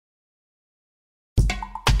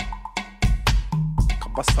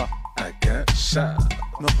Basta. I get shot.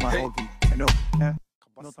 Not my hobby. I know. Yeah.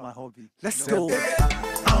 Not my hobby. Let's go.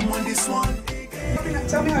 I'm on this one.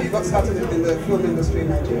 Tell me how you got started in the film industry in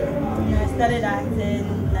Nigeria. I started acting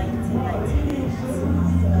in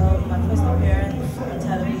 1998. My first appearance on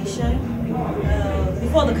television.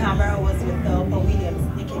 Before the camera was with Paul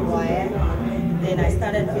Williams, Naked Wire. Then I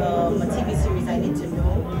started a TV series, I Need to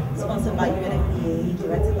Know, sponsored by UNFPA,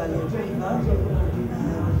 directed by Lord Riva.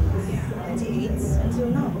 98 until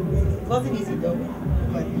now. It wasn't easy though,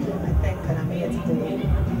 but I think I'm here today.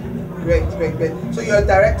 Great. So you're a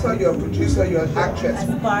director, you're a producer, you're an actress.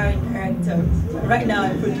 Aspiring director. Right now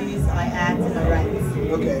I produce, I act, and I write.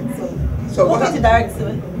 Okay. So hoping to direct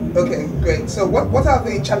soon. Okay, great. So what are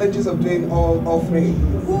the challenges of doing all three?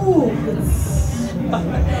 Ooh,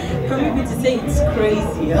 for me to say it's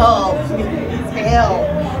crazy. Oh, it's hell.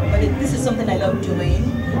 But this is something I love doing.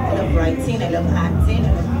 I love writing, I love acting,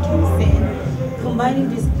 I love producing. Combining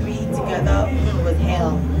these three together was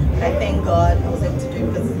hell. I thank God I was able to do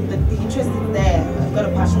it because the interest is there. I've got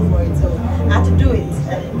a passion for it, so I had to do it.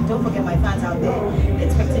 And don't forget my fans out there, they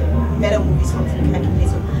expected better movies from Funke Akindele,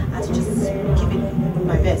 so I had to just give it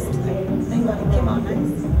my best. Thank God it came out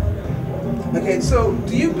nice. Okay, so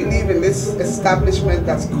do you believe in this establishment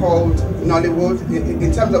that's called Nollywood?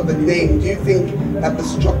 In terms of the name, do you think that the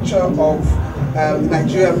structure of the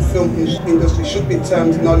Nigerian film industry should be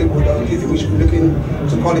termed Nollywood, or do you think we should be looking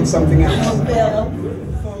to call it something else? Well,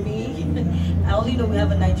 for me, I only know we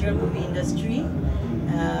have a Nigerian movie industry.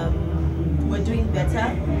 We're doing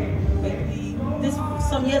better.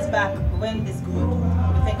 Some years back, we weren't this good. We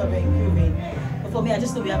think we're improving. But for me, I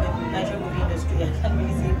just know we have a Nigerian movie industry. I can't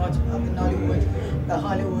really say much about the Nollywood, the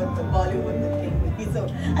Hollywood, the Bollywood, the thing. So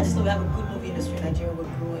I just know we have a good movie industry in Nigeria. We're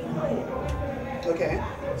growing. Okay,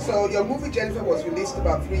 so your movie Jennifer was released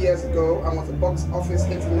about 3 years ago and was a box office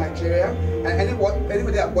hit in Nigeria. And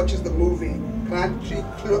anybody that watches the movie can actually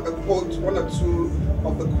quote one or two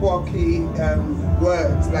of the quirky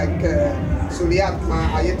words like Suliatma,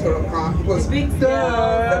 Ayetorokan. It was big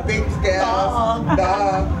girl. The big girl.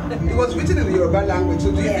 It was written in the Yoruba language. So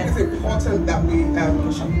do you think it's important that we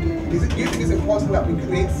do you think it's important that we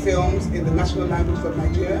create films in the national language of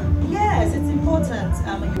Nigeria? Yes, it's important.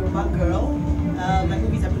 I'm a Yoruba girl. My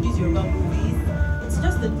movies, I produce Yoruba movies. It's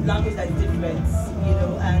just the language that's different, you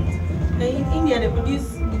know. And in India, they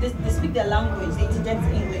speak their language, they interject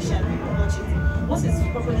English, and people watch it. Once it's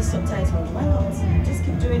properly subtitled, why not? Just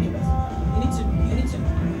keep doing it. You need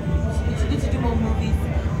to do more movies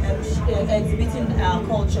exhibiting our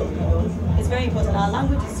culture. You know, it's very important. Our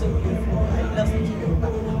language is so beautiful. I love speaking Yoruba.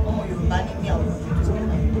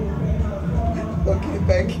 Okay,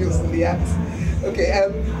 thank you, Suliat. Okay, I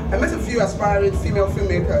met a few aspiring female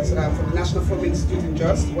filmmakers from the National Film Institute in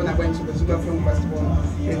Just when I went to the Zuba Film Festival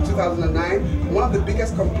in 2009. One of the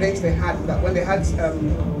biggest complaints they had was that when they had school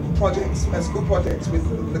projects with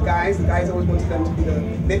the guys always wanted them to be the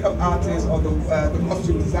makeup artist or the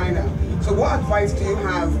costume designer. So what advice do you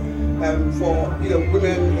have for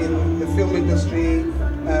women in the film industry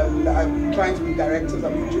that are trying to be directors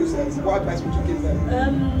and producers? What advice would you give them?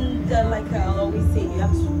 Like I'll always say, you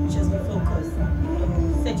have to just be focused.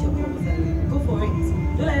 Set your goals and go for it.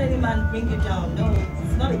 Don't let any man bring you down. No,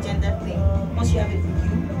 it's not a gender thing. Once you have it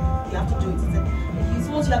in you have to do it.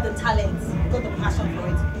 Once you have the talent, you've got the passion for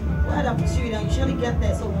it, go ahead and pursue it and you surely get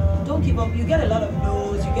there. So don't give up. You get a lot of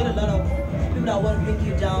no's, you get a lot of people that want to bring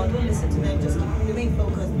you down. Don't listen to them, just remain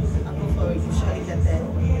focused and go for it. You surely get there.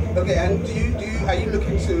 Okay, and are you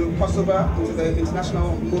looking to cross over into the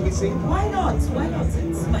international movie scene? Why not? Why not?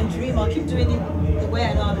 It's my dream. I'll keep doing it the way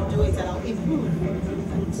I know how to do it and I'll improve.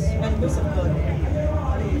 And by the grace of God,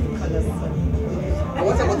 and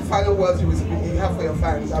what about the final words you have for your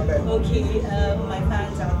fans out there? Okay, my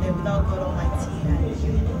fans out there, without God Almighty and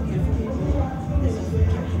beautiful people, there's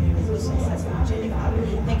no successful Jennifer.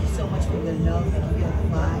 Thank you so much for your love, thank you for your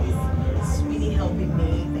advice. It's really helping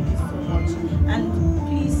me. Thank you so much. And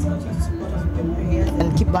please continue to support us with your prayers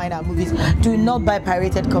and keep buying our movies. Do not buy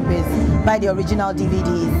pirated copies. Buy the original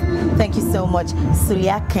DVDs. Thank you so much.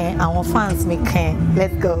 Sulia Ken, our fans me Ken.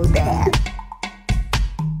 Let's go there.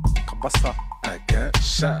 Basta. I get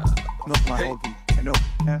shot. Not my hobby. I know.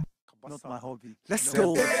 Yeah. Not my hobby. Let's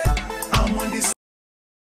go. I'm on this